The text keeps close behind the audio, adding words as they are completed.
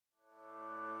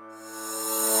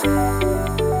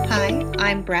Hi,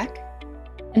 I'm Breck,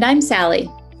 And I'm Sally.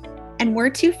 and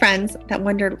we're two friends that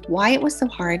wondered why it was so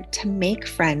hard to make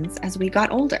friends as we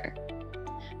got older.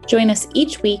 Join us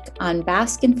each week on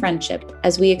Bask in Friendship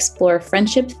as we explore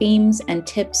friendship themes and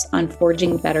tips on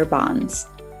forging better bonds.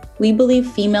 We believe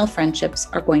female friendships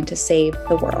are going to save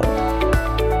the world.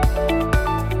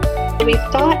 We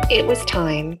thought it was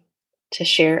time to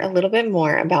share a little bit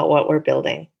more about what we're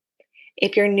building.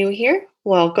 If you're new here,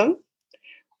 welcome.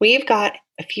 We've got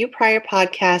a few prior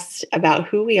podcasts about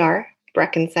who we are,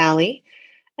 Breck and Sally,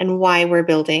 and why we're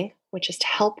building, which is to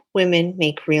help women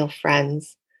make real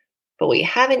friends. But we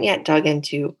haven't yet dug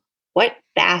into what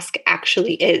bask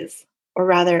actually is, or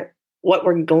rather, what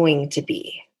we're going to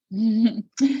be.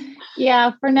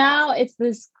 Yeah, for now, it's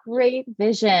this great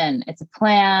vision. It's a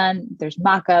plan. There's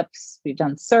mock-ups. We've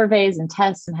done surveys and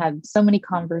tests and had so many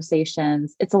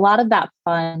conversations. It's a lot of that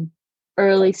fun,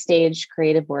 early stage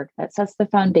creative work that sets the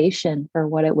foundation for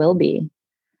what it will be.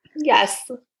 Yes,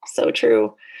 so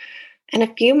true. And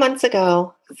a few months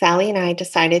ago, Sally and I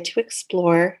decided to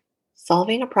explore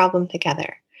solving a problem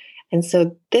together. And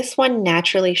so this one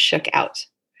naturally shook out.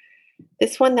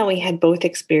 This one that we had both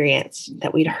experienced,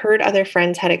 that we'd heard other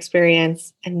friends had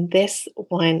experienced, and this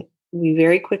one we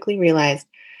very quickly realized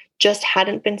just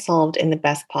hadn't been solved in the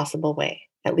best possible way,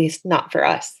 at least not for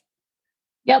us.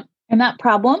 Yep. And that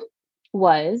problem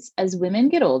was as women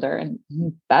get older, and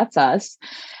that's us,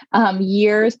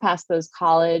 years past those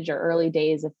college or early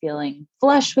days of feeling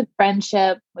flush with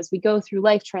friendship, as we go through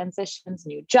life transitions,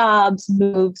 new jobs,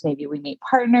 moves, maybe we meet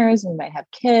partners, we might have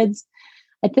kids.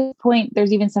 At this point,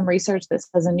 there's even some research that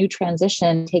says a new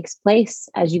transition takes place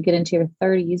as you get into your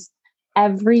 30s.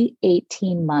 Every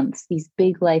 18 months, these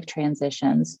big life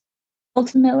transitions.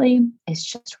 Ultimately, it's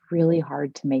just really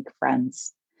hard to make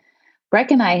friends.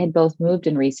 Breck and I had both moved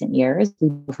in recent years. We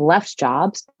both left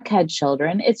jobs, had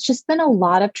children. It's just been a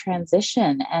lot of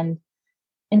transition. And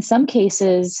in some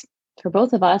cases, for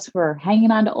both of us, we're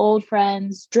hanging on to old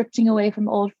friends, drifting away from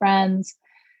old friends.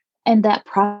 And that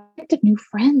prospect of new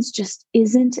friends just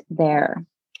isn't there.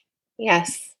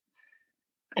 Yes.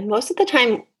 And most of the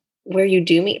time, where you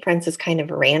do meet friends is kind of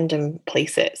random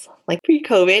places. Like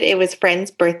pre-COVID, it was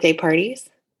friends' birthday parties,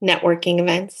 networking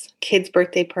events, kids'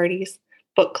 birthday parties,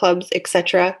 book clubs,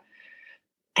 etc.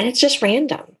 And it's just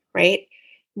random, right?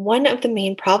 One of the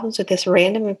main problems with this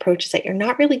random approach is that you're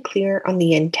not really clear on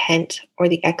the intent or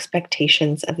the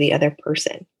expectations of the other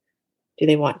person. Do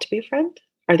they want to be a friend?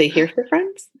 Are they here for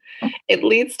friends? It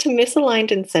leads to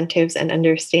misaligned incentives and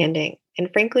understanding,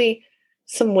 and frankly,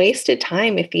 some wasted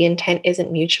time if the intent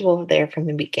isn't mutual there from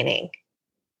the beginning.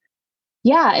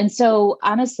 Yeah. And so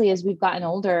honestly, as we've gotten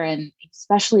older, and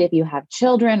especially if you have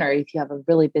children or if you have a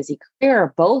really busy career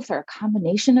or both or a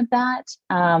combination of that,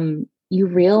 you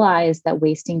realize that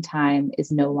wasting time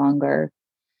is no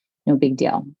big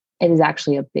deal. It is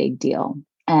actually a big deal.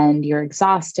 And you're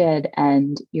exhausted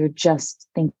and you're just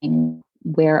thinking,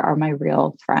 where are my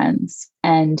real friends?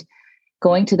 And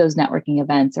going to those networking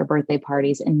events or birthday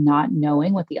parties and not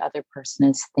knowing what the other person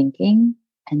is thinking,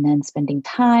 and then spending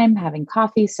time having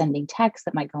coffee, sending texts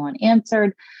that might go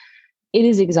unanswered, it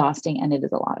is exhausting and it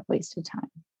is a lot of wasted time.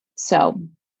 So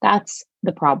that's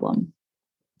the problem.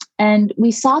 And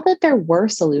we saw that there were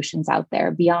solutions out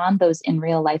there beyond those in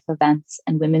real life events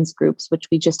and women's groups, which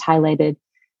we just highlighted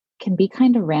can be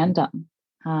kind of random.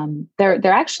 There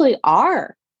actually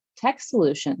are tech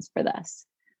solutions for this.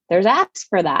 There's apps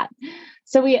for that.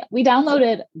 So we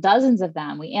downloaded dozens of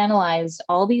them. We analyzed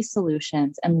all these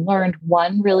solutions and learned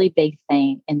one really big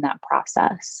thing in that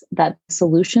process, that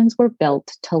solutions were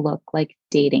built to look like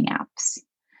dating apps.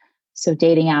 So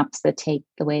dating apps that take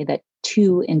the way that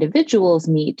two individuals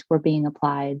meet were being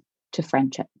applied to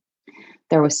friendship.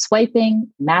 There was swiping,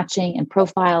 matching, and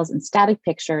profiles and static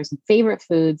pictures and favorite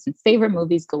foods and favorite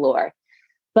movies galore.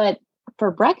 But for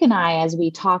Breck and I, as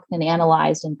we talked and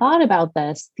analyzed and thought about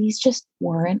this, these just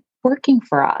weren't working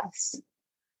for us.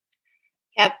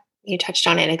 Yep, you touched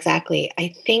on it exactly.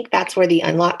 I think that's where the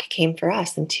unlock came for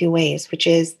us in two ways, which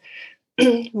is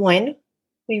one,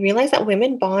 we realized that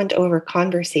women bond over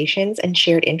conversations and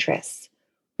shared interests.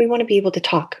 We want to be able to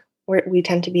talk. We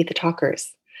tend to be the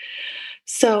talkers.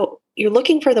 So you're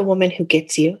looking for the woman who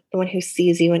gets you, the one who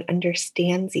sees you and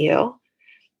understands you.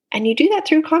 And you do that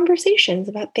through conversations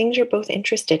about things you're both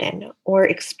interested in or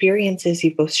experiences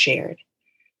you've both shared.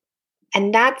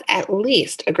 And that's at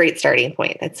least a great starting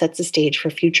point that sets the stage for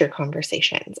future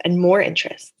conversations and more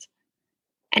interests.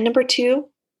 And number two,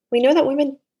 we know that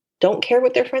women don't care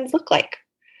what their friends look like.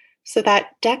 So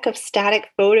that deck of static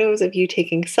photos of you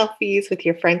taking selfies with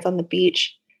your friends on the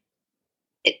beach,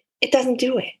 it doesn't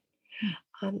do it.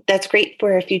 That's great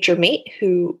for a future mate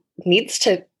who needs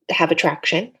to have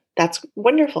attraction. That's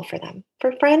wonderful for them.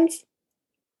 For friends,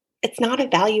 it's not a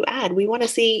value add. We want to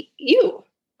see you.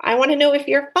 I want to know if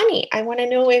you're funny. I want to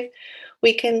know if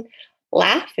we can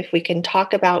laugh, if we can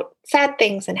talk about sad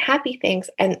things and happy things.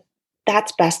 And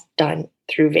that's best done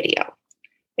through video.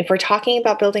 If we're talking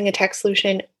about building a tech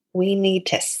solution, we need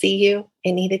to see you.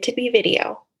 It needed to be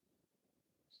video.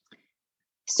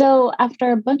 So,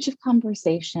 after a bunch of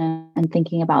conversation and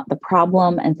thinking about the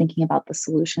problem and thinking about the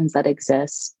solutions that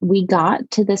exist, we got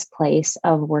to this place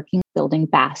of building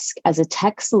bask as a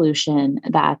tech solution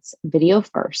that's video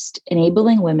first,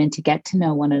 enabling women to get to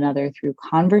know one another through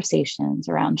conversations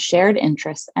around shared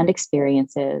interests and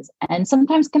experiences, and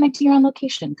sometimes connecting your own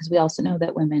location, because we also know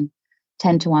that women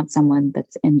tend to want someone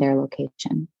that's in their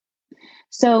location.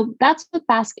 So that's what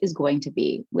bask is going to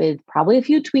be, with probably a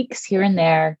few tweaks here and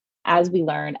there as we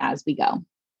learn as we go.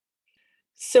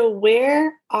 So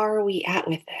where are we at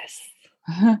with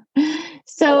this?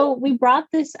 So we brought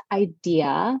this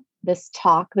idea, this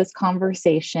talk, this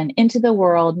conversation into the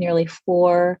world nearly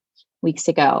 4 weeks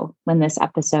ago when this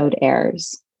episode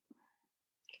airs.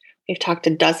 We've talked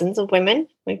to dozens of women.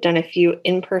 We've done a few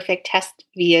imperfect tests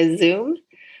via Zoom.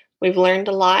 We've learned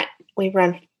a lot. We've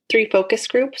run 3 focus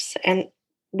groups, and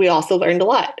we also learned a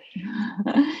lot.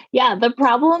 Yeah, the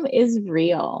problem is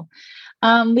real.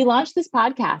 We launched this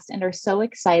podcast and are so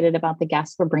excited about the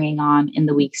guests we're bringing on in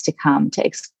the weeks to come to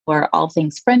explore all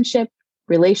things friendship,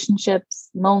 relationships,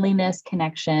 loneliness,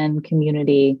 connection,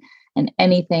 community, and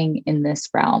anything in this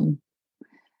realm.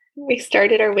 We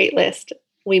started our wait list.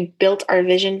 We built our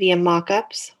vision via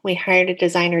mock-ups. We hired a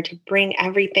designer to bring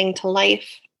everything to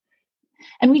life.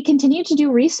 And we continue to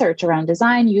do research around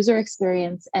design, user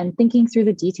experience, and thinking through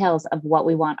the details of what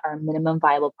we want our minimum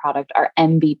viable product, our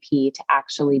MVP, to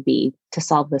actually be to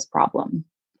solve this problem.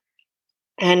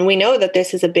 And we know that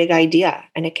this is a big idea,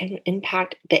 and it can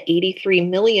impact the 83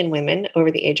 million women over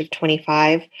the age of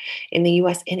 25 in the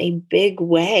US in a big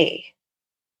way.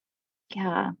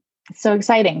 Yeah, it's so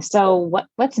exciting. So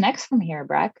what's next from here,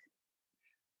 Breck?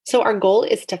 So our goal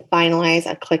is to finalize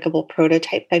a clickable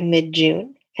prototype by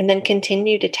mid-June, and then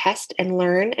continue to test and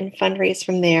learn and fundraise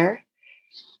from there.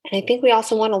 And I think we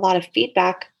also want a lot of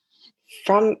feedback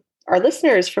from our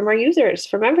listeners, from our users,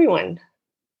 from everyone.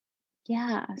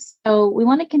 Yeah. So we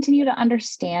want to continue to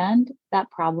understand that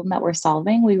problem that we're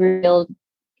solving. We revealed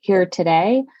here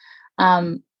today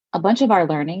a bunch of our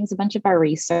learnings, a bunch of our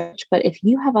research. But if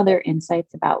you have other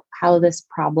insights about how this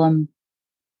problem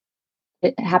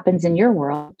it happens in your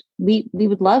world, we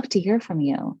would love to hear from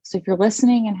you. So if you're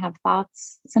listening and have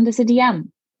thoughts, send us a DM.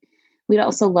 We'd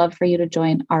also love for you to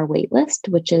join our waitlist,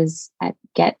 which is at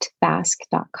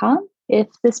getbask.com, if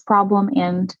this problem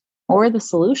or the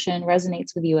solution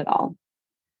resonates with you at all.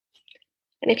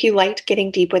 And if you liked getting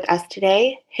deep with us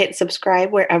today, hit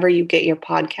subscribe wherever you get your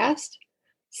podcast.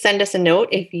 Send us a note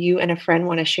if you and a friend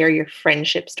want to share your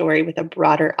friendship story with a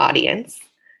broader audience.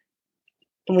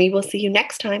 And we will see you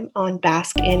next time on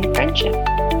Bask in Friendship.